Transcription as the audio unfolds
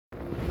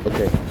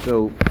Okay,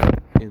 so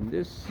in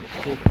this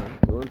Sukkah,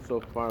 we learned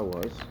so far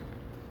was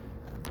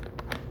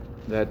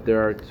that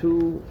there are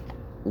two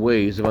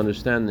ways of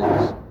understanding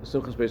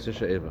Simchas Beis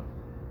She'eva.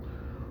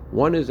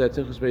 One is that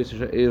Simchas Beis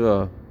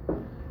She'eva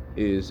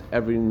is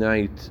every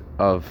night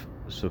of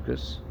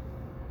Sukkot,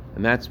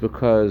 and that's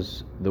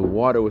because the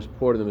water was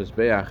poured in the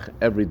Mizbeach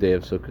every day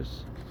of Sukkot,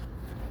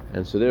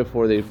 and so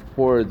therefore they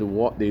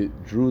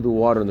drew the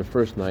water on the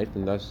first night,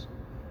 and thus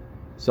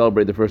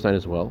celebrate the first night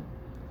as well.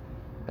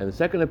 And the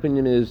second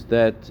opinion is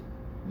that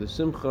the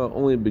Simcha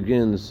only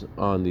begins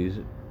on the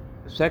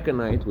second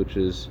night, which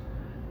is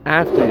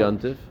after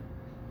Yontif.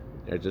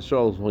 Eretz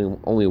Yisrael is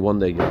only one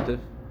day Yontif,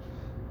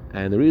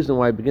 and the reason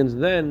why it begins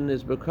then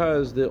is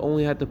because they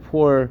only had to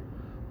pour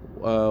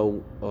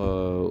the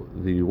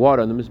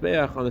water on the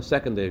Mizbeach on the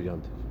second day of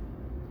Yontif.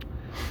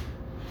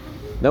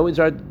 Now we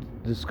start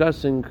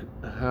discussing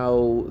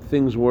how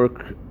things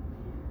work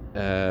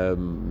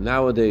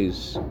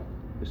nowadays.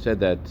 We said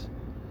that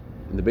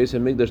in the Beis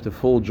HaMikdash, the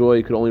full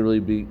joy could only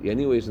really be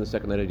anyways in the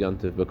second night of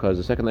Yontif, because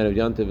the second night of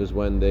Yontif is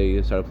when they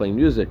started playing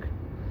music.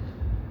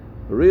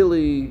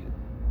 Really,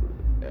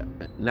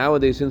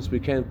 nowadays, since we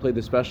can't play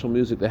the special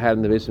music they had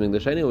in the Beis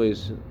HaMikdash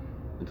anyways,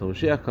 until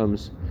Mashiach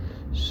comes,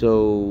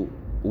 so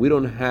we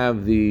don't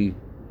have any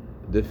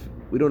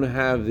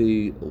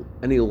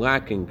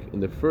lacking in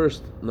the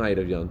first night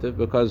of Yontif,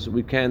 because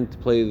we can't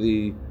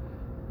play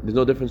there's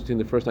no difference between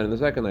the first night and the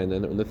second night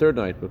and the third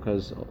night,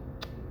 because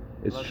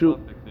it's true.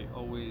 They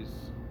always,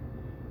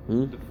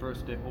 the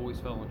first day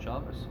always fell on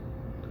Shabbos.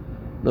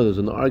 No, there's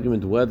an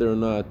argument whether or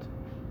not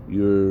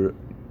the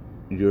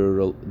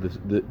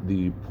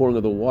pouring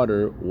of the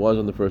water was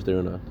on the first day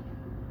or not.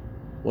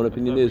 One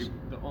opinion is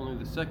only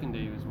the second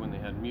day was when they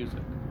had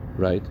music.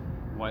 Right.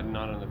 Why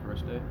not on the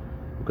first day?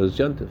 Because it's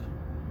Yontif.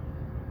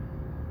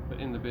 But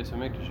in the Beis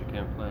HaMikdash you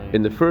can't play.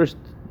 In the first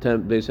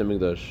Beis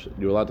HaMikdash,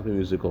 you're allowed to play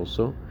music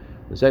also.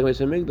 In the second Beis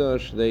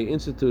HaMikdash, they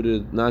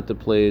instituted not to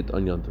play it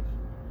on Yontif.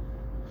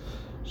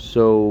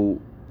 So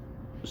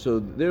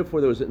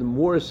therefore, there was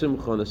more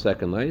simcha on the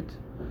second night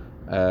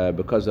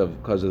because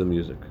of the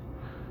music.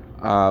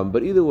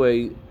 But either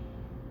way,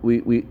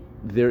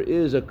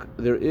 there's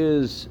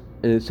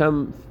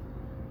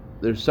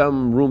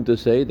some room to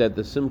say that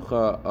the simcha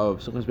of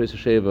Simchas Beis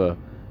Sheva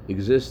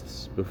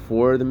exists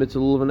before the mitzvah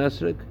lulav and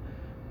esrog,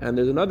 and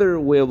there's another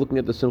way of looking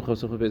at the simcha of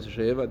Simchas Beis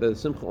Sheva, that the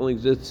simcha only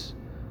exists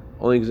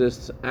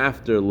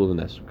after lulav and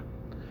esrog.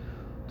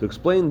 To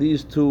explain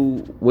these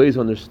two ways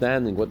of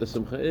understanding what the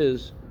simcha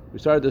is, we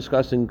started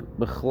discussing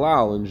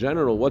b'chlal in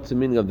general. What's the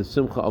meaning of the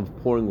simcha of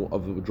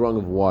drawing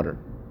of water?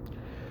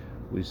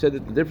 We said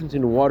that the difference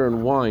between water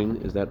and wine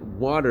is that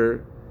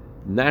water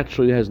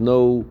naturally has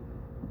no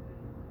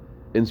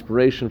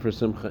inspiration for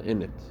simcha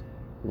in it.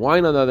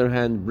 Wine, on the other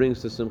hand,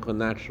 brings the simcha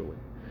naturally.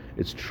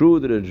 It's true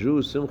that a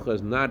Jew's simcha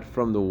is not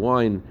from the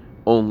wine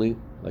only,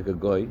 like a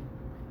goy,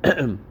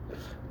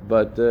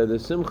 but the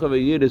simcha of a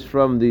yid is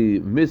from the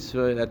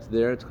mitzvah that's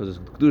there. It's because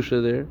there's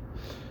kedusha there.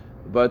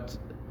 But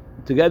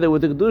together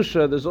with the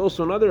kedusha, there's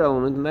also another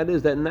element, and that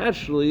is that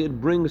naturally it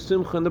brings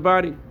simcha in the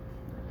body.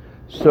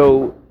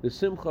 So the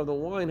simcha of the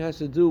wine has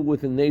to do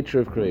with the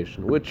nature of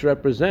creation, which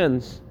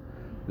represents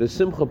the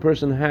simcha a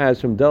person has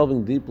from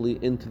delving deeply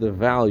into the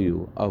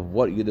value of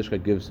what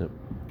Yiddishkeit gives him.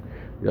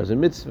 He does a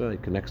mitzvah, he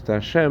connects to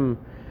Hashem,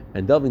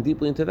 and delving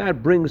deeply into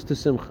that brings to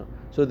simcha.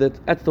 So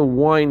that's the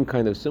wine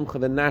kind of simcha,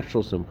 the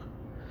natural simcha.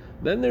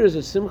 Then there is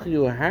a simcha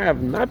you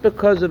have, not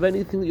because of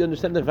anything that you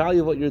understand the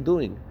value of what you're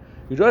doing.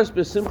 You're just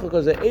besimcha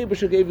because the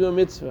Eibusha gave you a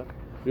mitzvah.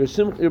 You're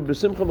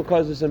besimcha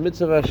because it's a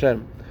mitzvah of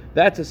Hashem.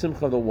 That's a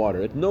simcha of the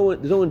water. There's no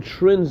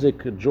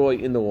intrinsic joy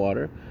in the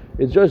water.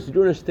 It's just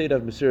you're in a state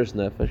of mesiras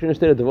nefesh. You're in a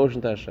state of devotion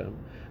to Hashem.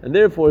 And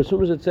therefore, as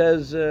soon as it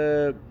says,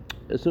 as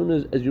soon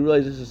as you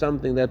realize this is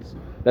something that's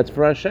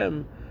for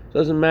Hashem, it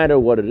doesn't matter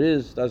what it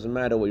is, doesn't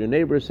matter what your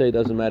neighbors say,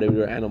 doesn't matter what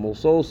your animal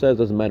soul says,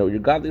 doesn't matter what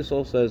your godly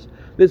soul says.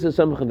 This is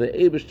something that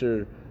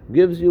Eibishter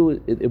gives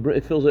you.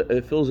 It fills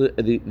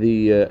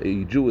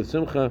the Jew with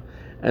simcha,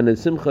 and the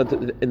simcha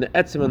in the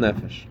etzem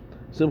nefesh,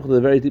 simcha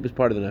the very deepest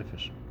part of the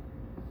nefesh.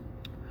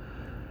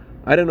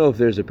 I don't know if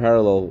there's a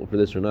parallel for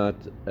this or not,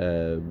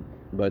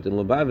 but in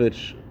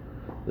Lubavitch,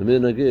 the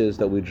minhag is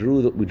that we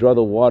draw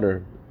the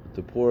water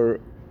to pour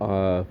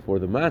for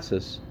the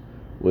matzahs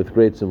with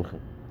great simcha.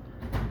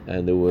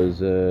 And there was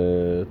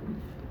Chassid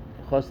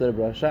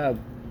Rashab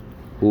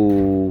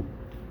who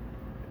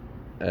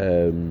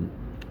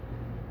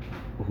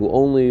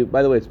only.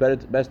 By the way, it's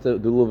best to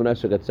do lulav and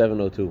esrog at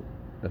 7:02.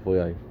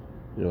 FYI,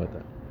 you know about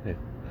that. Hey.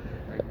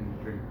 I can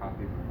drink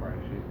coffee before I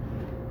shave.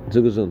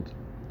 Zu gesund.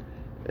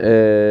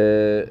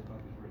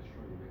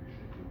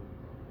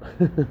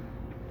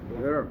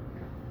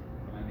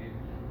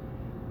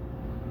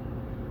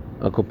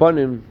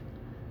 Akopanim.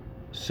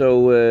 So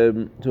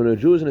when a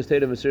Jew is in a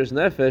state of mesiras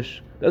nefesh,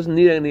 doesn't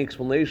need any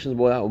explanations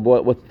about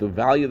what's the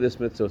value of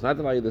this mitzvah. It's not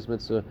the value of this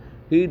mitzvah.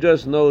 He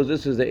just knows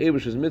this is the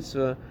Eibusha's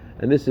mitzvah,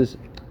 and this is.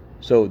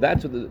 So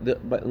that's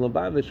what but in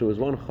Lubavitch, there was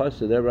one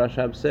chassid that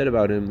Rashab said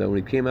about him, that when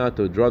he came out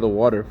to draw the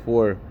water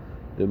for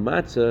the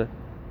matzah,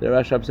 The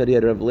Rashab said he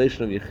had a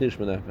revelation of Yechish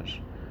Nefesh.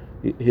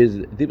 His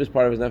deepest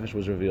part of his nefesh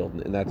was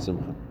revealed in that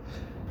simcha.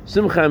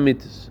 Simcha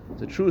amitis.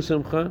 It's a true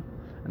simcha,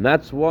 and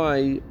that's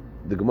why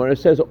the Gemara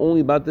says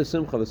only about this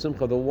simcha, the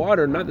simcha of the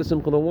water, not the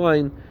simcha of the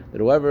wine, that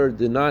whoever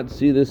did not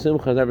see this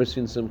simcha has never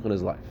seen simcha in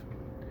his life.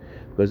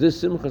 Because this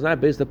simcha is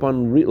not based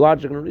upon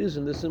logic and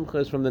reason, this simcha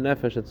is from the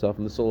nefesh itself,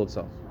 from the soul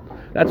itself.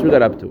 That's what we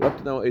got up to. Up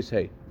to now is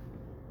hey.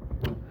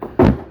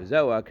 This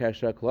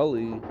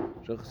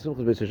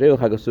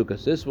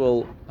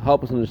will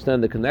help us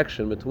understand the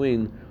connection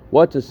between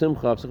what's the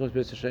simcha of Simchas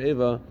Beis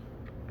Sheva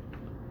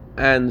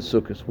and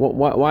Sukkot.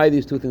 Why are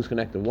these two things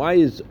connected? Why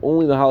is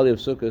only the holiday of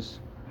Sukkot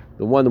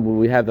the one where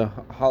we have the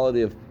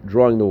holiday of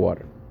drawing the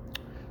water?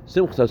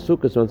 Simchas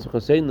Sukkot on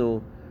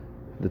Simchaseinu,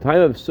 the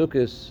time of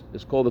Sukkot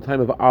is called the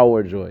time of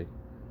our joy.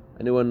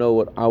 Anyone know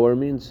what our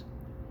means?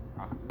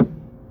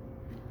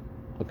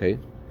 Okay,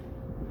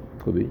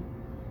 could be.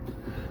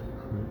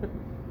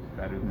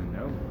 Better than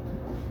no.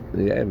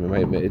 Yeah,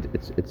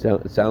 it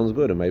sounds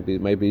good. It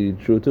might be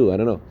true too. I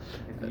don't know.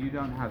 If you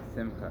don't have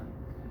simcha,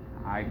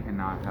 I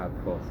cannot have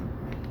full simcha.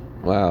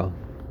 Wow.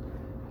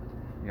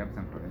 You have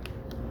simcha.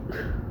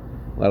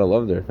 A lot of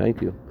love there.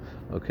 Thank you.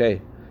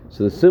 Okay,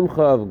 so the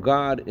simcha of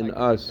God in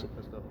us.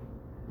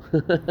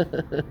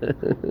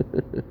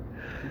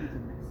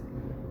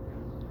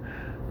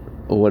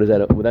 Oh, what is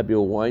that? Would that be a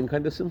wine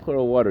kind of simcha or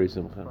a watery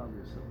simcha?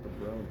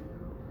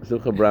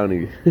 Simcha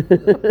brownie.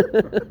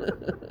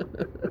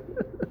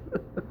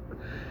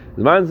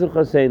 Zman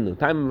Simchaseinu,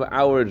 time of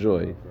our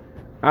joy.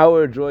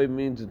 Our joy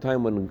means the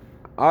time when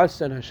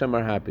us and Hashem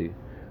are happy.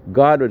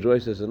 God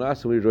rejoices in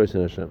us and we rejoice in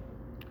Hashem.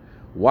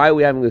 Why are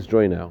we having this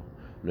joy now?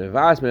 The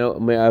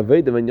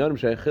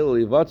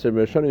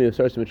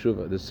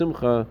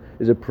simcha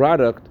is a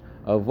product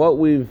of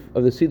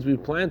the seeds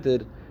we've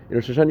planted in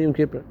Rosh Hashanah Yom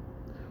Kippur.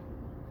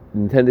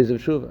 In 10 days of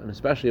Shuvah, and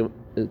especially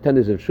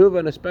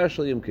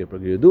Yom Kippur.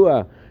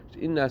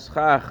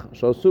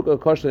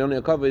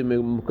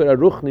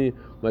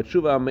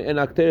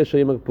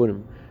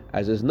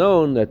 As is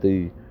known that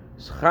the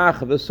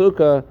schach of the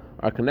sukkah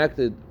are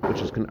connected,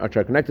 are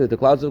connected to the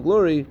clouds of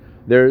glory.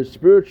 Their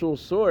spiritual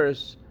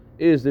source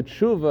is the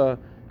tshuva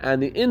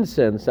and the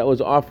incense that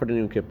was offered in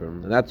Yom Kippur,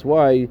 and that's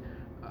why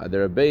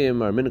the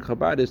Rebbeim, our Minhag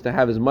Chabad, is to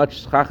have as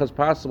much schach as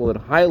possible that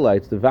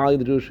highlights the value of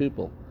the Jewish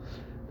people.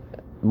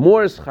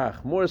 More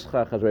schach,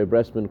 as Ray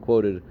Bressman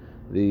quoted,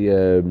 the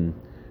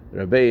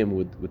Rebbeim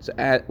would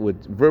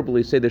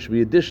verbally say there should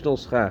be additional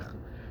schach.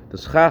 The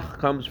schach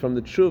comes from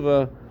the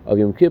tshuva of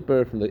Yom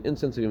Kippur, from the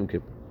incense of Yom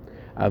Kippur.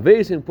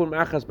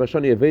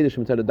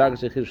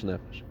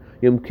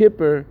 Yom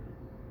Kippur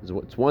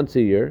it's once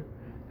a year,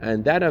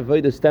 and that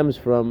avodah stems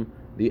from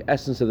the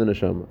essence of the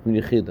neshama, from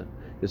Yechida.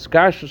 It's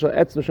connection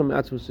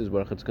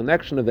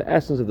of the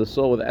essence of the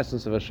soul with the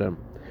essence of Hashem.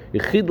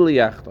 Yechid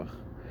liyachtach.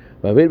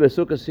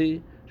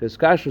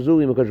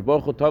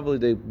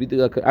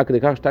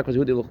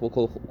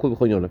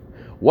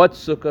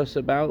 What's Sukkot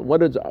about?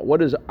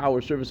 What is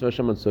our service of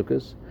Hashem on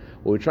Sukkot?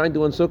 What we're trying to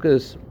do on Sukkot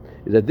is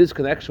that this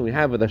connection we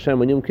have with Hashem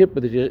on Yom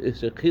Kippur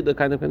is a chida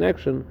kind of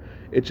connection.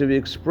 It should be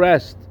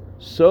expressed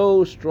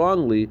so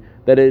strongly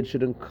that it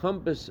should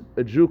encompass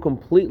a Jew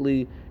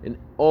completely in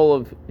all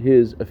of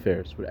his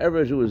affairs.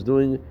 Whatever a Jew is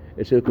doing,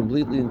 it should be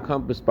completely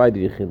encompassed by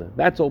the Yechida.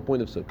 That's the whole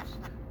point of Sukkot.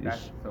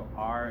 So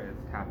R is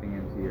tapping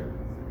into your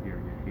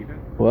Yechida?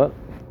 What?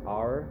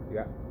 R,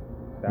 yeah.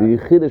 The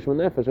Yechidah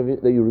Shema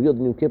Nefesh that you revealed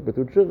in Yom Kippur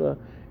through Tshuva,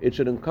 it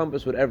should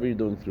encompass whatever you're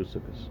doing through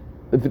Sukkot,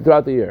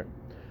 throughout the year.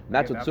 And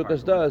that's what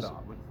Sukkot does.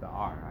 What's the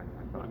R?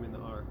 I mean the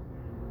R.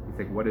 He's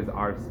like, what is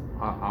our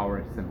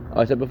simcha?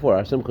 I said before,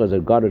 our simcha is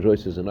that God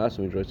rejoices in us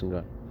and we rejoice in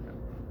God.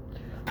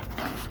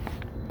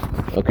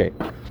 Okay.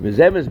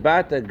 Mizem is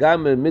bata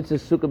gam mitzvah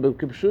sukkah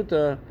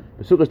b'kipshuta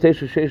b'sukkah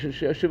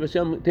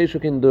teishu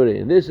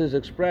kinduri. And this is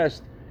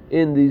expressed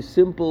in the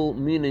simple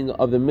meaning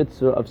of the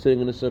mitzvah of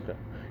sitting in the sukkah.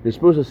 You're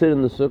supposed to sit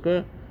in the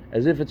sukkah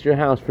as if it's your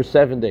house for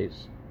 7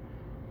 days.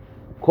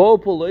 All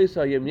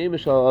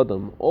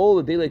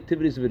the daily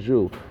activities of a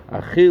Jew,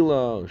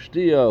 achila,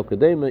 shtiya,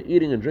 kadema,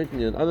 eating and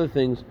drinking and other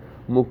things,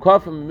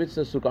 mukafim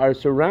mitzvah sukkah, are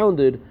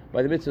surrounded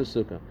by the mitzvah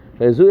sukkah.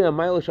 That's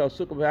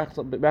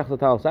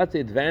the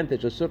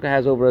advantage a sukkah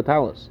has over a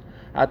talis.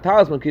 A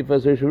talis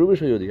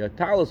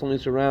only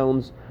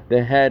surrounds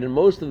the head and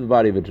most of the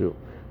body of a Jew.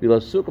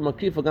 Sukkah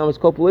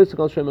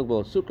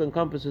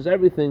encompasses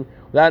everything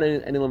without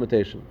any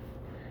limitation.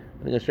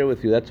 I'm going to share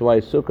with you, that's why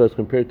sukkah is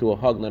compared to a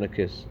hug, not a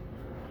kiss.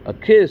 A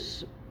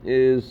kiss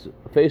is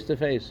face to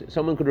face.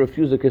 Someone could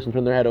refuse a kiss and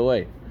turn their head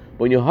away. But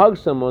when you hug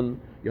someone,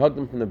 you hug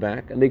them from the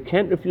back, and they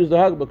can't refuse the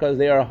hug because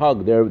they are a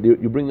hug.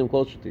 You bring them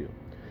closer to you.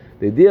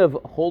 The idea of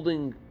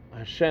holding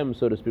Hashem,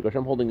 so to speak,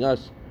 Hashem holding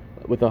us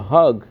with a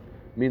hug,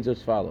 means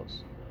as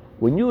follows.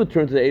 When you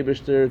turn to the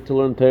Eibishter to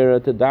learn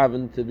Torah, to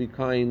daven, to be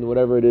kind,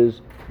 whatever it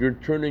is, you're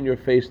turning your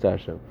face to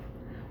Hashem.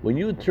 When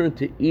you turn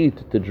to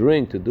eat, to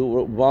drink, to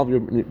involve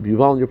your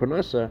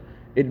parnasa,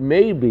 it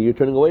may be you're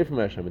turning away from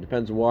Hashem. It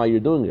depends on why you're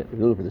doing it. If you're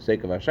doing it for the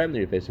sake of Hashem, then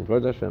you're facing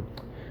towards Hashem.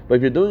 But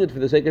if you're doing it for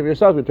the sake of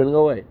yourself, you're turning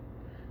away.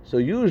 So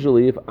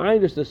usually, if I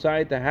just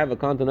decide to have a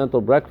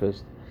continental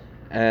breakfast,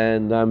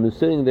 and I'm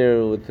sitting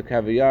there with the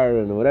caviar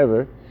and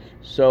whatever,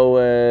 so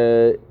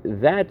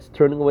that's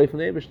turning away from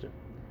the Eibishter.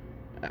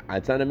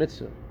 It's not a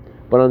mitzvah.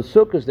 But on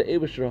Sukkot, the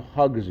Eibishter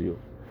hugs you.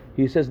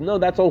 He says, no,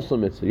 that's also a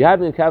mitzvah. You're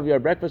having a caviar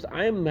breakfast,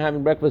 I'm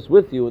having breakfast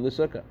with you in the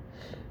Sukkah.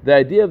 The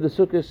idea of the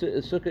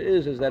Sukkah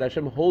is that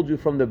Hashem holds you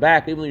from the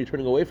back, even though you're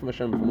turning away from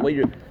Hashem,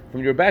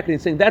 from your back, and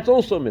He's saying, that's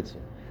also a mitzvah.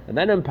 And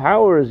that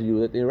empowers you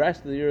that the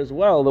rest of the year as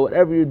well, that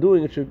whatever you're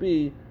doing, it should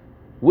be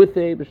with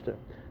the Eibishter.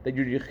 That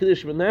your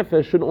Yechidah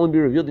Nefesh shouldn't only be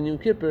revealed in Yom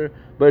Kippur,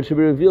 but it should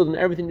be revealed in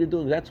everything you're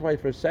doing. That's why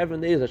for 7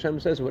 days Hashem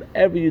says,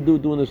 whatever you do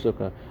in the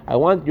Sukkah, I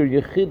want your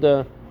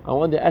Yechidah, I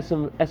want the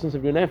essence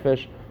of your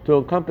Nefesh to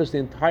encompass the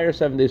entire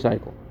 7-day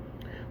cycle.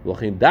 So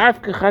and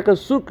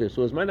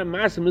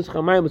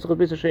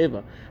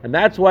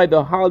that's why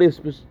the holiday of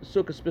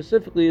Sukkah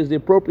specifically is the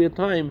appropriate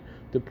time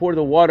to pour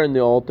the water in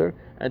the altar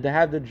and to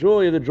have the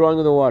joy of the drawing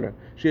of the water.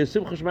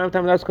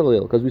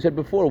 Because we said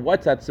before,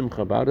 what's that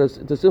simcha about? It's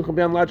a simcha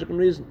beyond logic and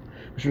reason.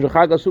 The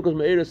holiday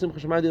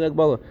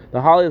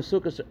of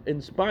Sukkah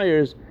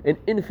inspires an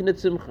infinite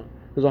simcha.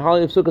 Because the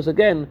holiday of Sukkot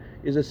again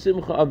is a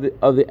simcha of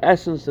the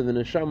essence of the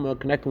neshama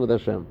connecting with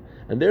Hashem.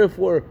 And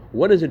therefore,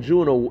 when is a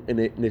Jew in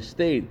a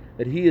state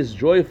that he is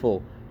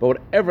joyful by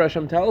whatever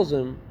Hashem tells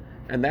him,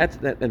 and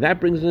that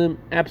brings him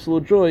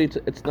absolute joy?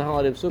 It's the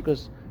holiday of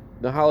Sukkot,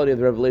 the holiday of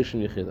the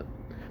revelation Yechidah.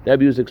 The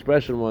Rebbe used the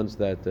expression once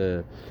that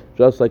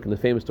just like in the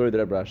famous story of the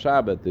Rebbe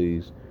Rashab, that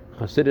these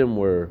Hasidim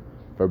were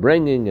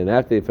verbringing, and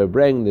after they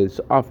verbrang, this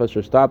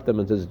officer stopped them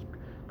and says,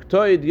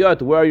 "K'toy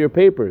idiot, where are your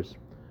papers?"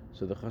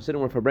 So the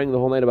Hasidim were verbringing the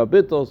whole night about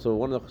Bittul. So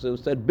one of the Hasidim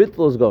said,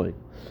 "Bittul is going."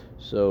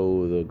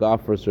 So the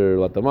officer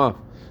let them off.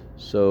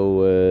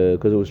 So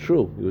because it was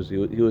true,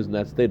 he was in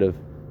that state of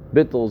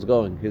Bittul is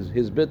going. His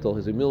Bittul,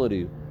 his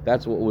humility,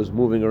 that's what was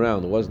moving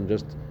around. It wasn't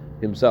just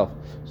himself.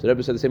 So the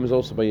Rebbe said the same is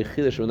also by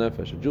Yechidah Shel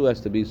Nefesh. A Jew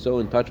has to be so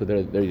in touch with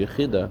their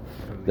Yechidah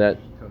that.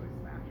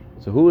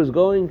 So who is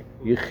going?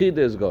 Yechidah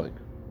is going.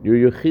 Your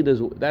Yechidah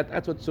is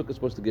that's what Sukkah is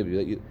supposed to give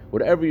you.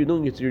 Whatever you're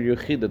doing, it's your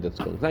Yechidah that's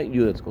going. It's not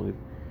you that's going.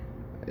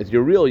 It's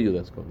your real you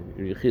that's going.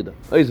 Your Yechidah.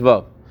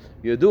 Oizvav.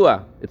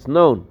 Yedua. It's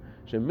known.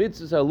 It's known in the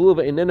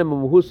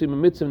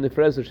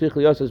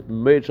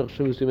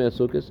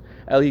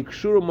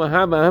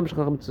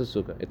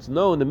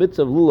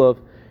mitzvah of lulav,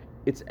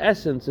 its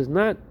essence is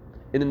not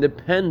an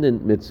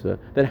independent mitzvah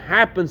that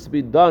happens to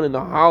be done in the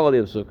holiday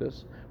of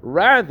Sukkot.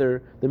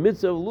 Rather, the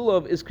mitzvah of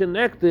lulav is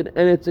connected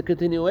and it's a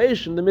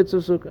continuation of the mitzvah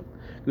of Sukkah.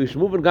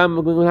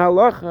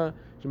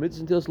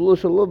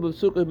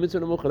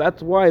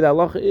 That's why the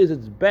halacha is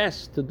it's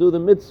best to do the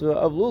mitzvah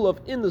of lulav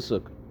in the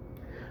Sukkah.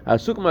 The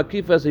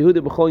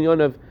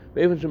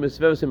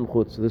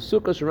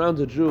Sukkah surrounds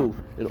a Jew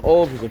in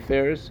all of his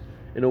affairs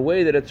in a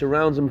way that it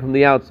surrounds him from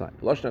the outside.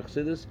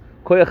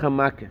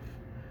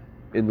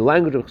 In the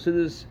language of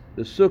Chassidus,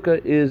 the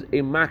Sukkah is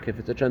a makif,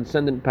 it's a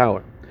transcendent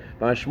power.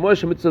 The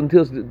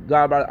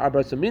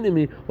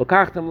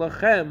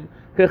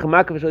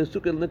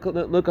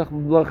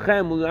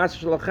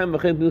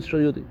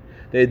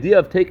idea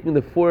of taking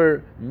the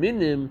 4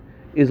 minim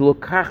is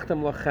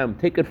lokachtam lachem,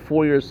 take it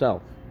for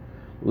yourself.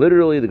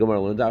 Literally, the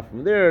Gemara learns out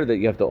from there that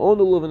you have to own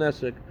the Lulav and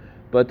Esrog,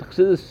 but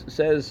Chassidus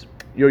says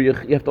you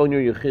have to own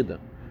your Yechidah.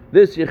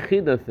 This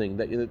Yechidah thing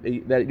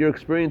that you're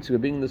experiencing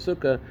of being in the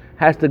Sukkah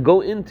has to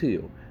go into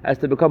you, has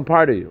to become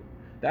part of you.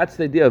 That's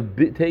the idea of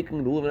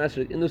taking the Lulav and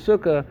Esrog in the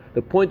Sukkah.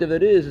 The point of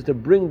it is to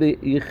bring the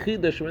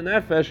Yechidah Shema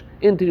Nefesh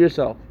into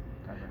yourself.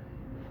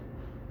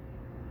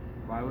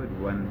 Why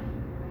would one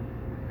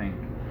think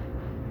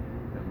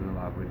that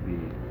Lulav would be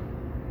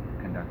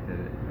conducted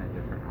in a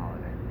different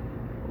holiday?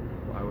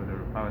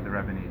 Why would the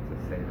Rebbe need to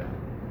say that?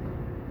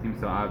 It seems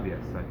so obvious,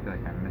 so I feel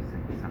like I'm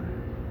missing some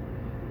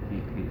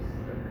key piece.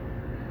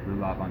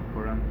 Lulav on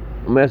Purim.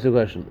 Let me ask you a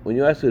question. When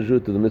you ask a Jew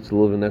to the mitzvah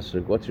Lulav and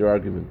Esrog, what's your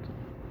argument?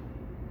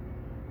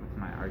 What's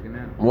my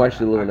argument? Why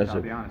should Lulav and Esrog?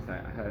 I'll be honest, I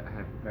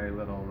had very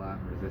little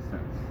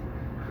resistance.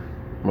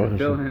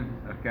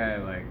 Okay,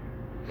 like...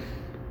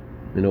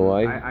 You know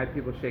why? I had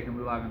people shaking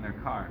Lulav in their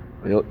car.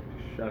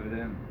 Shove it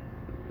in.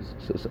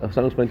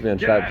 Someone explained to me on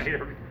Shabbos.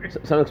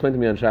 Someone explained to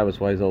me on Shabbos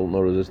why there's no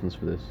resistance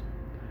for this.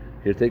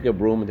 Here, take a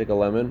broom and take a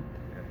lemon.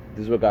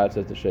 This is what God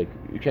says to shake.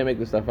 You can't make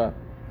this stuff up.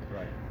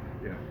 Right.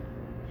 Yeah.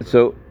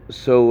 So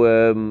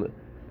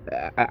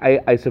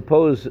I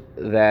suppose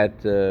that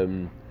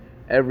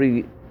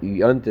every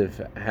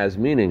yontif has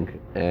meaning,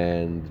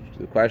 and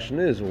the question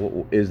is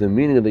the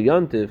meaning of the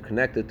yontif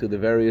connected to the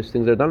various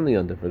things that are done in the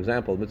yontif? For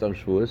example, mitzvah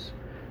Shavuos,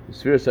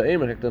 Sfira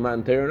Sa'im, Hekta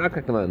Matan Torah, or not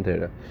Hekta Matan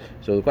Torah.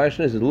 So the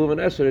question is Lulav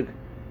and Esrog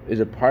is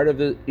a part of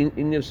the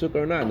Inyan of Sukkah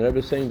or not? And the Rebbe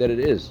is saying that it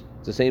is.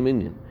 It's the same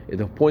Inyan.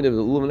 The point of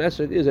the Lulav and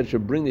Esrog is that it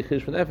should bring the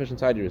Chish from Nefesh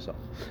inside yourself.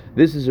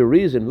 This is a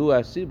reason, Vu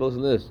Asibel,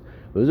 listen to this.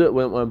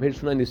 On page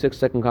 296,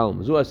 second column.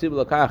 That's why you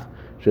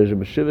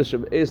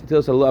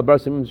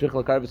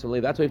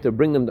have to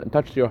bring them and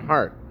touch to your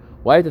heart.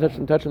 Why have you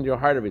to touch them to your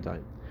heart every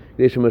time?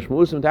 Because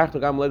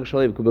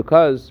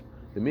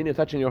the meaning of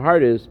touching your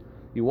heart is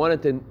you want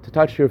it to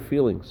touch your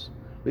feelings.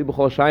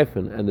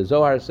 And the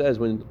Zohar says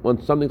when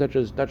something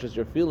touches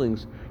your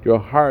feelings, your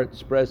heart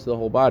spreads to the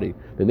whole body.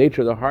 The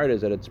nature of the heart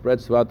is that it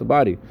spreads throughout the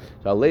body.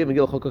 So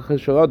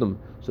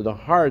the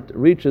heart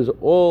reaches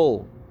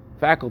all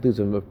faculties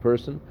of a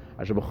person,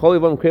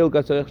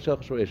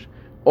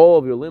 all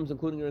of your limbs,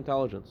 including your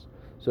intelligence.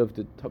 So if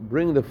to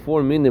bring the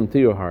four minim to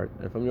your heart,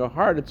 and from your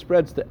heart it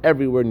spreads to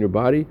everywhere in your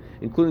body,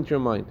 including to your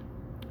mind.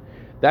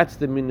 That's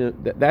the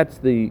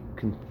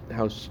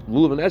how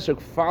Lulav and Esrog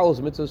follows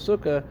the mitzvah of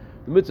Sukkah.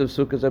 The mitzvah of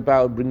Sukkah is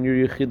about bringing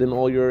your yichid in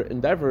all your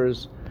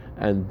endeavors,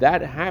 and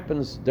that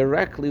happens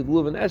directly with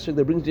Lulav and Esrog.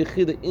 That brings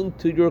yichid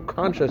into your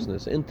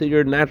consciousness, into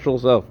your natural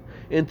self,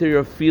 into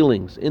your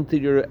feelings, into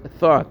your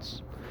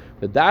thoughts.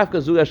 And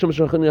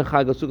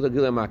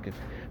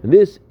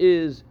this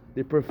is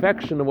the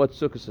perfection of what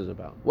Sukkot is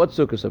about. What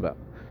Sukkot is about?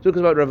 Sukkot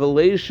is about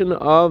revelation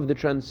of the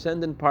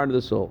transcendent part of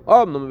the soul.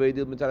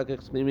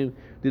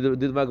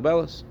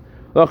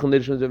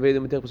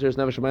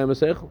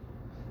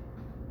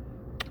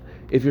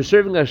 If you're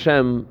serving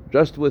Hashem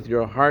just with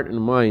your heart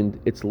and mind,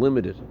 it's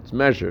limited, it's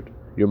measured.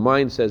 Your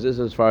mind says this is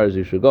as far as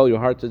you should go, your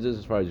heart says this is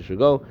as far as you should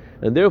go,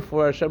 and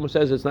therefore Hashem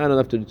says it's not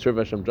enough to serve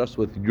Hashem just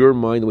with your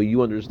mind, the way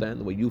you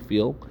understand, the way you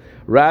feel.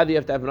 Rather, you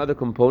have to have another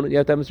component, you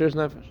have to have a serious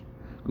nefesh.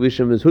 As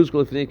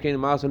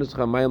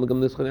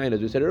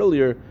we said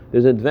earlier,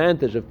 there's an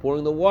advantage of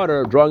pouring the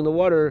water, drawing the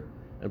water,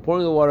 and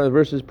pouring the water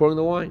versus pouring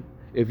the wine.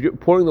 If you're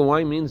pouring the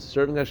wine means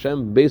serving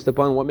Hashem based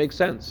upon what makes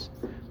sense.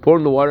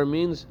 Pouring the water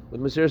means with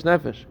Mesiras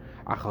Nefesh.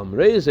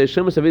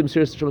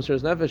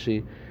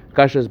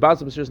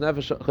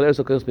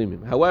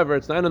 However,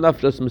 it's not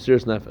enough just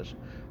Mesiras Nefesh.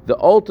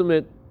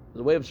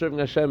 The way of serving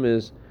Hashem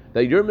is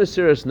that your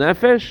Mesiras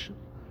Nefesh,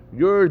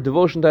 your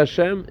devotion to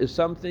Hashem, is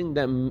something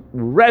that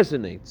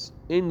resonates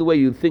in the way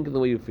you think and the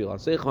way you feel.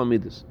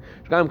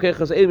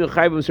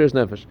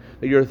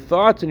 Your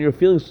thoughts and your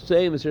feelings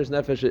say Mesiras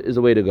Nefesh is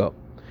the way to go.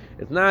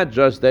 It's not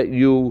just that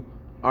you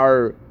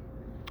are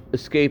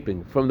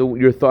escaping from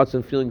your thoughts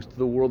and feelings to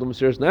the world of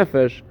Mesiras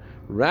Nefesh.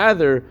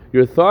 Rather,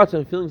 your thoughts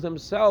and feelings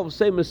themselves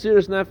say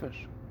Mesiras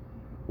Nefesh.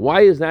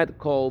 Why is that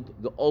called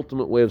the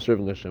ultimate way of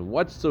serving Hashem?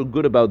 What's so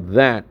good about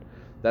that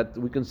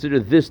we consider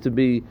this to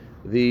be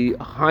the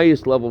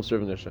highest level of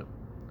serving Hashem?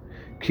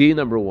 Key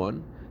number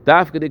one.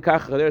 That's the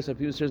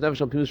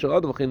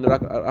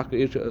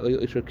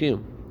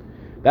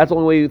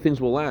only way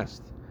things will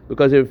last.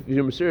 Because if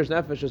you're Mesiras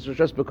Nefesh, it's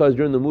just because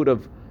you're in the mood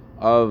of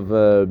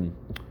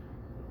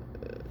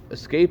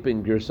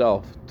escaping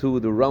yourself to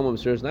the realm of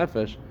Mesiras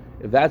Nefesh.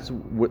 If that's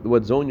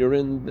what zone you're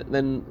in,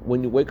 then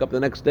when you wake up the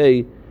next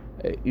day,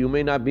 you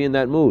may not be in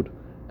that mood,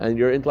 and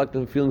your intellect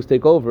and feelings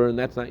take over, and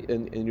that's not,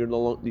 and you're no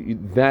longer,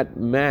 that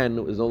man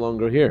is no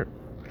longer here.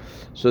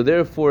 So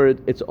therefore,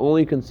 it's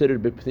only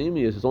considered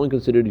bipnimius. It's only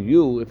considered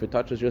you if it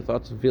touches your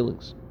thoughts and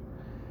feelings.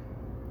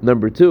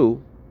 Number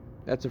two,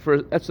 that's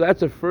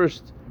the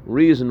first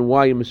reason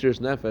why your Mesiras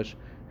Nefesh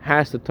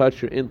has to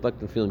touch your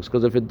intellect and feelings.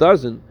 Because if it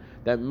doesn't,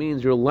 that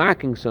means you're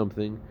lacking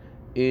something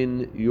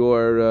in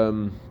your. How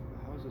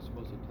is it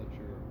supposed to touch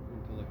your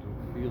intellect and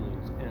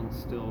feelings and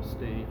still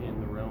stay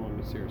in the realm of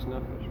Mesiras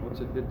Nefesh?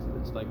 Once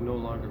it's like no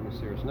longer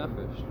Mesiras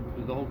Nefesh.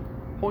 The whole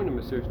point of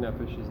Mesiras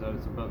Nefesh is that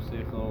it's above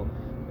Seichel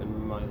and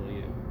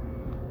Ma'aliyah.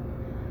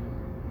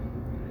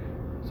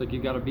 It's like you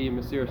got to be in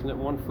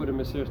one foot in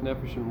Mesiras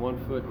Nefesh and 1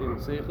 foot in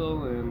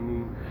Seichel,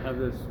 and have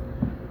this.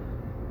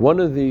 One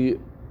of the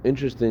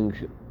interesting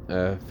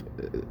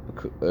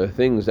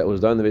things that was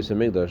done in the Beis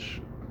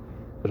HaMikdash,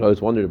 which I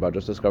always wondered about,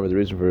 just discovered the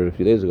reason for it a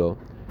few days ago,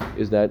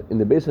 is that in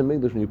the Beis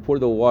HaMikdash, when you pour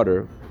the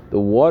water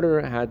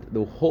had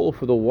the hole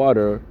for the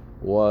water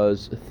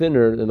was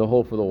thinner than the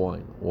hole for the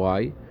wine.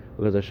 Why?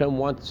 Because Hashem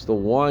wants the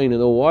wine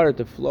and the water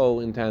to flow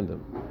in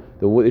tandem.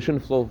 They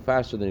shouldn't flow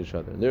faster than each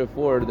other. And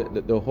therefore,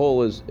 the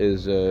hole is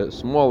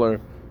smaller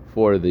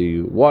for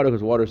the water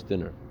because water is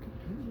thinner.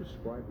 Can you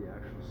describe the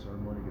actual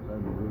ceremony? Because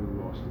I'm really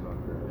lost about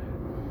that.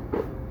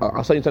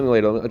 I'll tell you something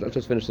later. I'll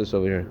just finish this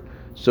over here.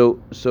 So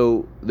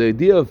the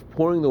idea of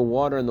pouring the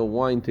water and the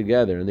wine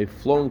together and they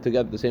flowing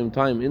together at the same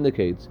time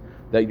indicates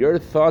that your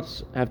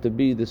thoughts have to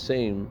be the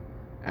same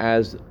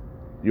as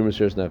your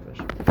Mesiras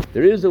Nefesh.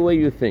 There is a way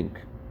you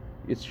think.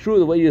 It's true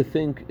the way you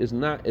think is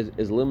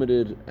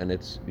limited, and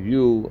it's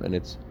you,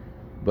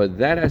 but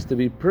that has to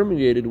be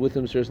permeated with the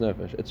Mesiras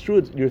Nefesh. It's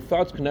true your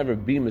thoughts can never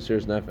be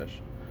Mesiras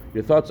Nefesh.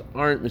 Your thoughts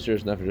aren't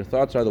Mesiras Nefesh. Your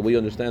thoughts are the way you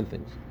understand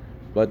things.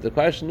 But the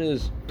question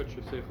is, put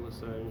your seichel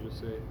aside and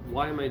just say,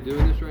 why am I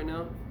doing this right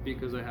now?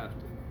 Because I have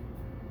to.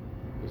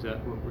 Is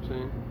that what we're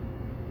saying?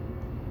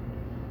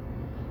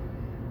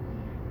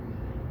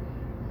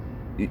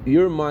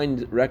 Your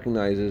mind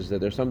recognizes that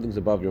there's some things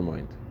above your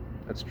mind.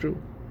 That's true.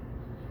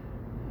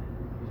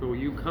 So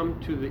you come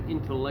to the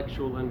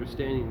intellectual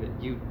understanding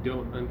that you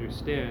don't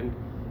understand,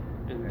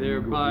 and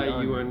thereby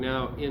you are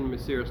now in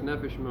Mesiras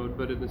Nefesh mode,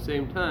 but at the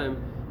same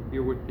time,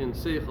 you're in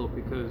Seichel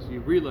because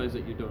you realize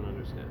that you don't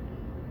understand.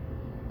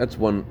 That's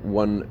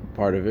one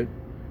part of it.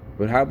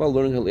 But how about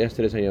learning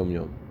yesterday's Hayom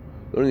Yom?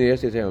 Learning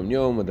yesterday's Hayom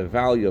Yom and the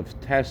value of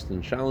tests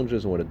and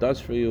challenges and what it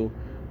does for you.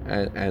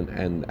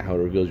 and how it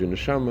reveals your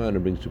neshama and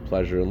it brings you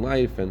pleasure in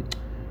life, and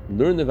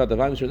learn about the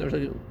value of Mesiras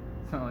Nefesh.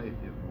 It's not like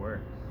it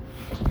works.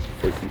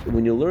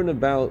 When you learn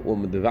about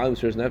what the value of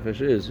Mesiras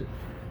Nefesh is,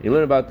 you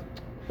learn about,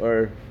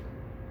 or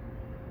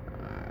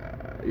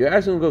you're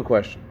asking a good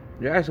question.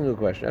 You're asking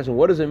Asking,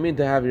 what does it mean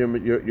to have your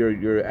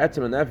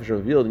etzem and nefesh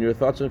revealed in your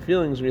thoughts and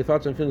feelings, and your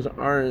thoughts and feelings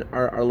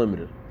are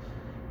limited?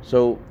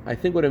 So I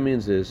think what it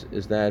means is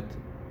that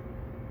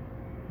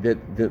the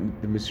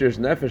Mesiras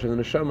Nefesh and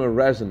the neshama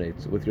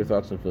resonates with your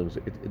thoughts and feelings.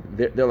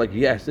 They're like,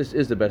 yes, this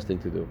is the best thing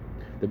to do.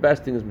 The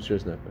best thing is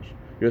Mesiras Nefesh.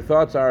 Your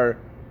thoughts are,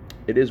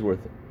 it is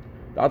worth it.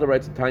 The Alter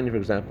writes in Tanya, for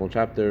example, in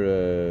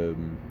chapter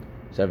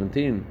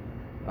 17,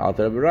 the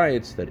Alter Rebbe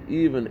writes that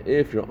even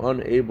if you're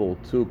unable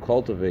to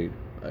cultivate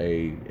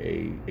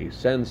a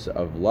sense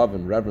of love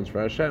and reverence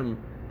for Hashem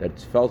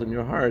that's felt in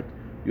your heart,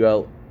 you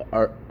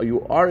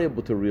are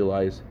able to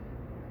realize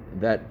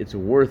that it's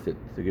worth it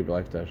to give your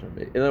life to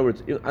Hashem. In other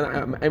words,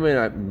 I may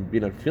not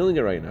be not feeling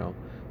it right now,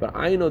 but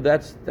I know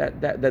that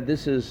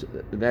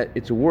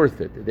it's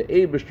worth it. The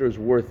Eibishter is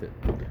worth it.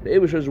 The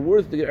Eibishter is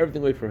worth it to give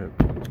everything away for Him.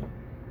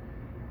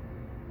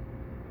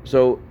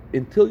 So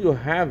until you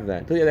have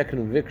that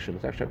conviction,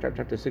 it's actually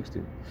chapter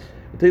 16.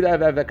 Until you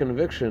have that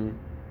conviction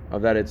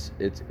of that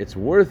it's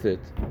worth it,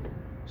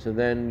 so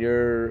then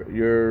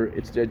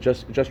it's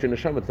just your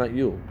neshama. It's not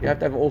you. You have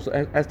to have also,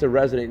 it has to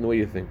resonate in the way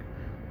you think.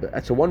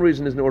 So one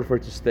reason is in order for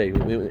it to stay.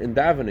 In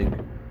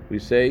davening, we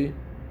say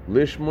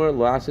lishmor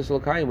la'asis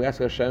l'kayim. We ask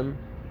Hashem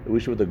that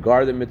we should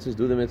guard the mitzvahs,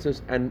 do the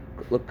mitzvahs, and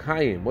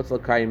l'kayim. What's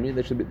l'kayim mean?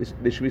 They should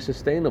be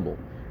sustainable.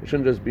 It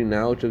shouldn't just be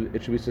now. It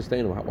should be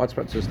sustainable. What's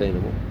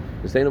sustainable?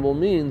 Sustainable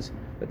means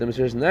that the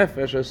Mesiras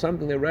Nefesh is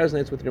something that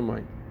resonates with your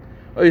mind.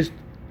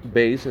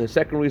 Base, and the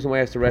second reason why it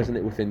has to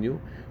resonate within you.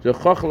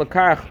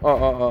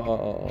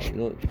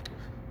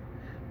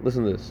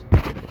 Listen to this.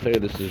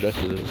 This is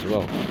as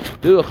well.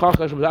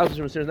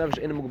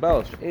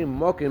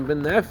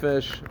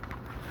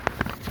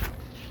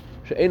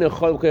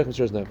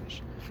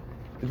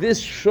 This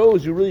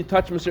shows you really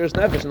touch Mesiras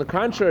Nefesh, and the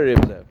contrary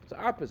of that. It's the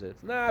opposite.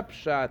 It's not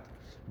pshat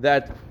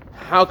that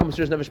how can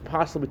Mesiras Nefesh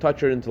possibly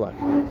touch your intellect?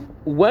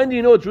 When do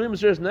you know it's really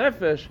Mesiras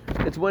Nefesh?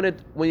 It's when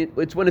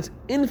it's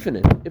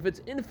infinite. If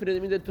it's infinite,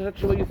 it means it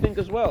touches what you think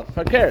as well.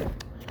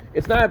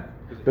 It's not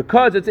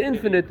because it's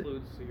infinite.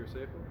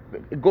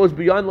 It goes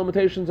beyond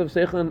limitations of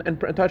seichel and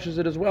touches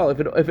it as well.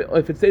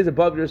 If it stays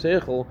above your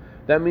seichel,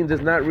 that means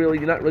you're not really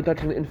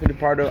touching the infinite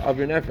part of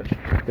your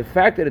nefesh. The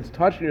fact that it's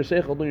touching your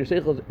seichel, when your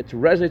seichel, it's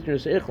resonating in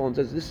your seichel and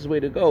says this is the way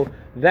to go,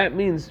 that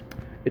means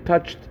it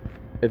touched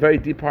a very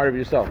deep part of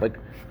yourself. Like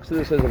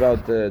Chassidus says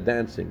about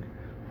dancing.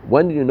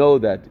 When do you know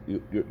that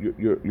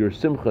your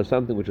simcha is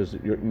something which is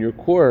in your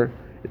core?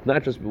 It's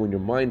not just when your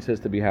mind says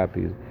to be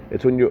happy.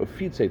 It's when your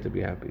feet say to be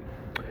happy.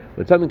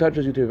 When something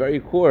touches you to your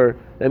very core,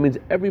 that means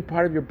every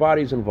part of your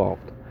body is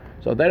involved.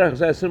 So that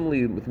says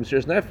similarly with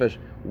Mesiras Nefesh.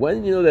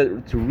 When you know that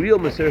it's real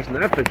Mesiras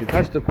Nefesh, you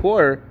touch the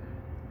core.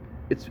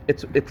 It's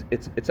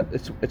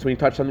when you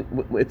touch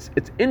something. It's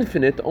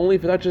infinite only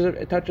if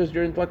it touches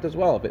your intellect as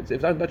well. If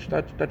it doesn't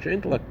touch your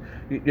intellect,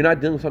 you're not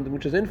dealing with something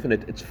which is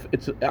infinite.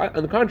 It's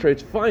on the contrary,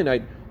 it's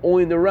finite,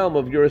 only in the realm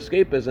of your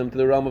escapism to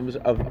the realm of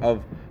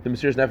the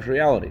Mesiras Nefesh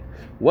reality.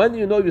 When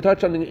you know you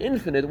touch something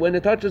infinite, when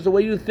it touches the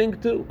way you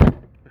think too.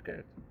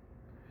 Okay.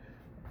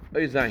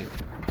 Let's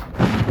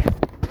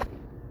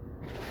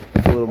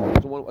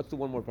do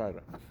one more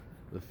paragraph.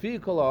 The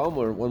Fikala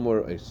Omer, one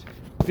more ice.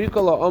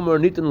 Fikala Omer,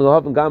 Nitin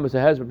Lahav Gamas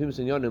has for people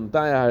in Yonim,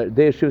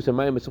 they shoes and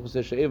Mayim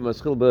Sheiv,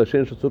 Maskil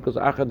Shin Sukas,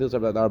 Achadis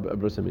of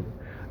Abrasamin.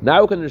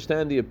 Now we can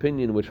understand the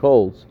opinion which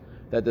holds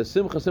that the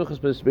Simchas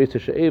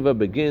Sheiva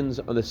begins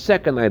on the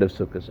second night of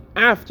Sukkot,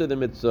 after the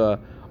mitzvah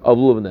of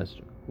Lulav and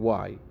Esther.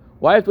 Why?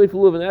 Why have to wait for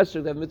Lulav and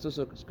Esther to have mitzvah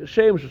Sukkot?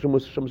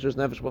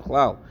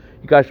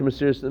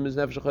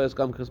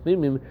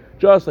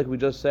 Just like we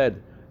just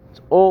said,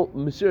 it's all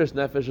Mesiras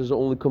Nefesh is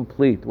only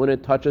complete when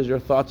it touches your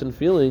thoughts and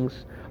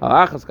feelings. So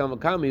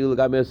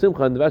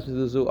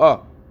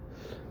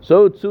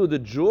too, the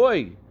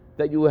joy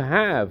that you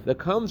have that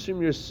comes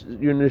from your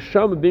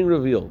neshama being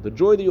revealed, the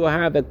joy that you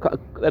have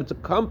that's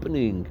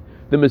accompanying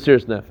the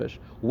Mesiras Nefesh.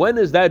 When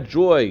is that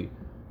joy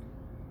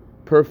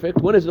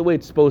perfect? When is it the way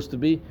it's supposed to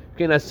be?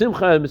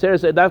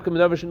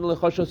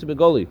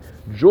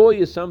 Joy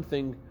is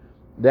something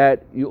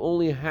that you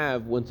only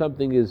have when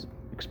something is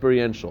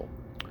experiential.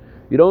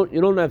 You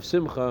don't have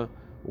simcha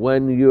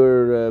when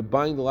you're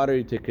buying the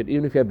lottery ticket,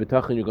 even if you have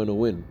bitachon you're going to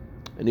win,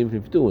 and even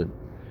if you do win.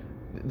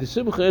 The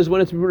simcha is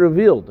when it's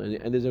revealed,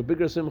 and there's a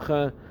bigger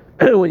simcha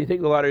when you take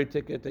the lottery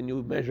ticket and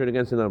you measure it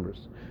against the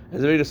numbers.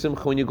 There's a bigger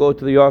simcha when you go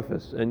to the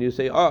office and you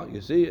say, "Oh,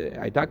 you see,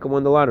 Itaka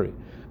won the lottery."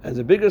 There's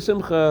a bigger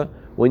simcha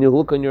when you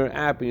look on your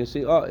app and you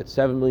see, "Oh, it's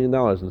 $7 million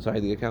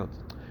inside the account."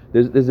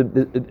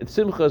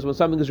 Simcha is when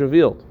something is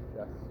revealed.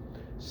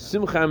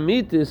 Simcha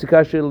mitis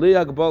kasher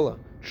le'agbala.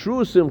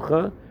 True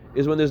simcha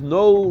is when there's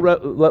no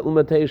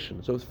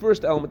limitation. So the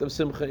first element of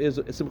simcha is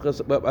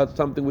about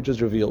something which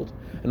is revealed.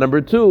 And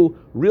number two,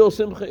 real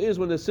simcha is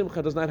when the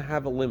simcha does not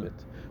have a limit.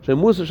 The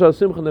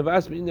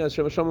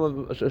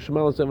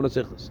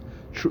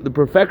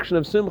perfection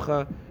of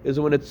simcha is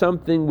when it's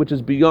something which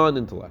is beyond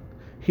intellect.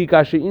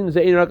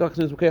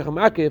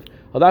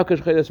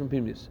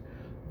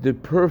 The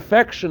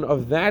perfection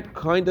of that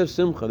kind of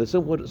simcha, the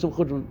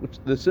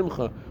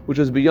simcha which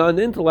is beyond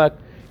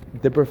intellect,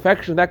 the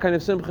perfection of that kind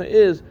of simcha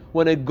is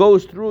when it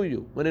goes through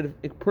you, when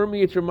it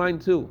permeates your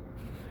mind too.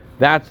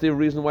 That's the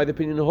reason why the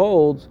opinion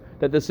holds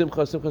that the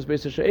simchas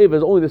beis hasheva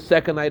is only the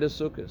second night of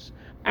Sukkot.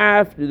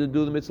 After you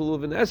do the mitzvah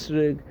luv and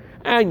esrog,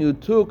 and you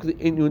took the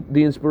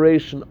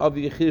inspiration of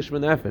the yechish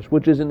v'nefesh,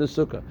 which is in the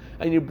sukkah,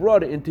 and you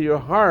brought it into your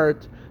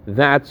heart,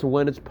 that's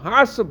when it's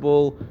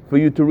possible for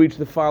you to reach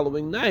the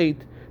following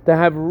night to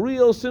have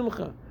real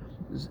simcha.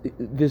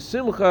 The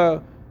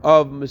simcha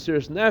of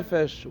Mesiras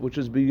Nefesh, which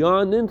is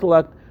beyond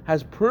intellect,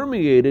 has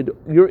permeated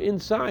your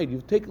inside.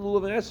 You've taken the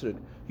lulav and esrog.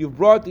 You've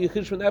brought the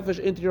yechish v'nefesh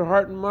into your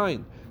heart and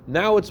mind.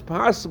 Now it's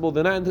possible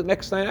the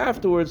next night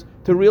afterwards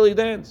to really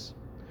dance.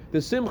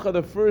 The simcha,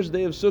 the first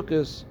day of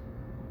Sukkot,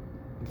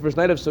 the first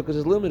night of Sukkot,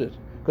 is limited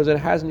because it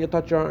hasn't yet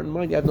touched your heart and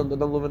mind. You haven't done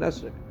lulav and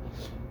esrog.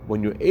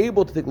 When you're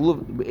able to take that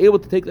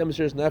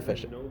Mesiras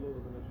Nefesh,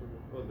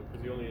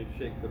 because you only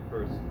shake the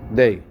first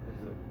day.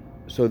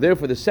 So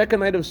therefore, the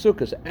second night of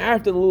Sukkot,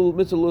 after the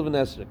mitzvah lulav and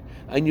esrog,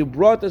 and you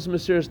brought this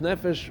Mesiras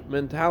Nefesh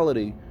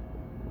mentality,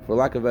 for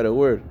lack of a better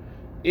word,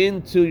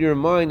 into your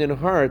mind and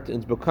heart, and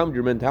it's become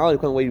your mentality,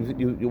 the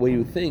way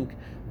you think,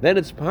 then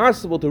it's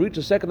possible to reach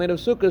the second night of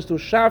Sukkot to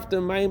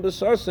shaftem mayim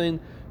b'sasein,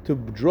 to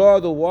draw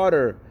the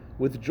water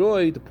with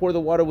joy, to pour the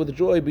water with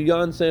joy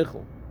beyond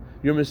seichel.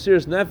 Your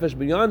Mesiras Nefesh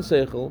beyond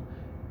seichel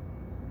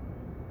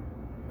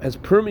has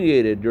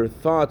permeated your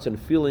thoughts and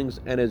feelings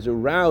and has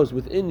aroused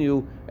within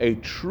you a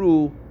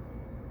true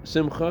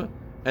simcha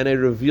and a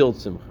revealed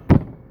simcha.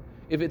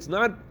 If it's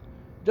not,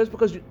 just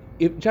because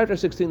if chapter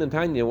 16 in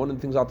Tanya, one of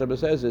the things Alter Rebbe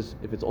says is,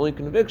 if it's only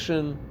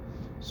conviction,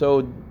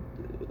 so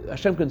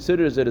Hashem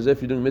considers it as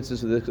if you're doing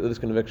mitzvahs with this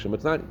conviction,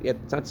 but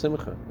it's not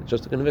simcha, it's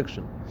just a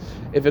conviction.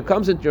 If it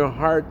comes into your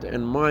heart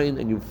and mind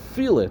and you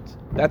feel it,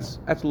 that's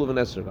lulav and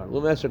esrog.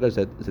 Lulav and esrog is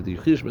that the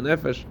yechish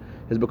v'nefesh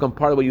has become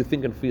part of what you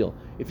think and feel.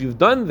 If you've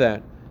done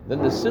that,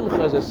 then the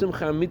simcha is a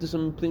simcha amitus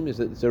plimis.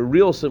 It's a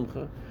real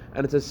simcha,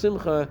 and it's a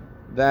simcha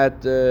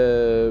that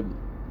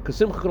because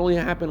simcha can only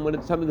happen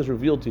when something is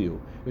revealed to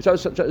you. It's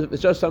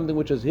just something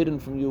which is hidden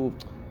from you.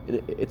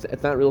 It's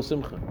not real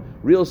simcha.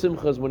 Real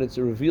simcha is when it's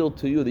revealed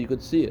to you that you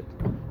could see it.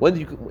 When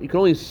you can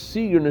only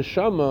see your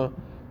neshama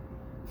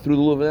through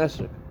the lulav and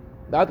esrog.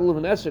 Without the lulav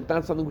and esrog,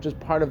 that's something which is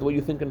part of the way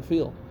you think and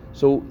feel.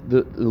 So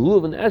the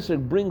lulav and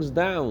esrog brings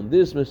down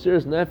this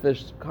Mesiras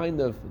Nefesh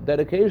kind of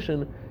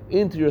dedication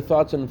into your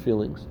thoughts and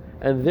feelings,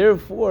 and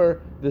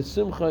therefore the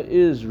simcha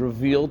is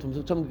revealed from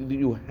something that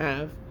you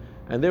have,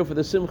 and therefore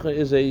the simcha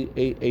is a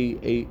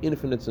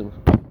infinite simcha.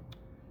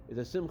 It's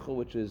a simcha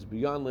which is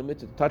beyond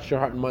limits. It touches your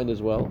heart and mind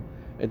as well.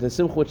 It's a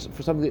simcha which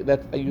for something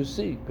that you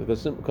see,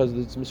 because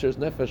this Mesiras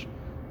Nefesh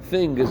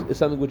thing is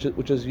something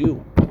which is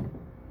you.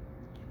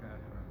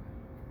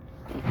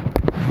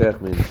 That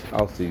means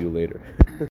I'll see you later.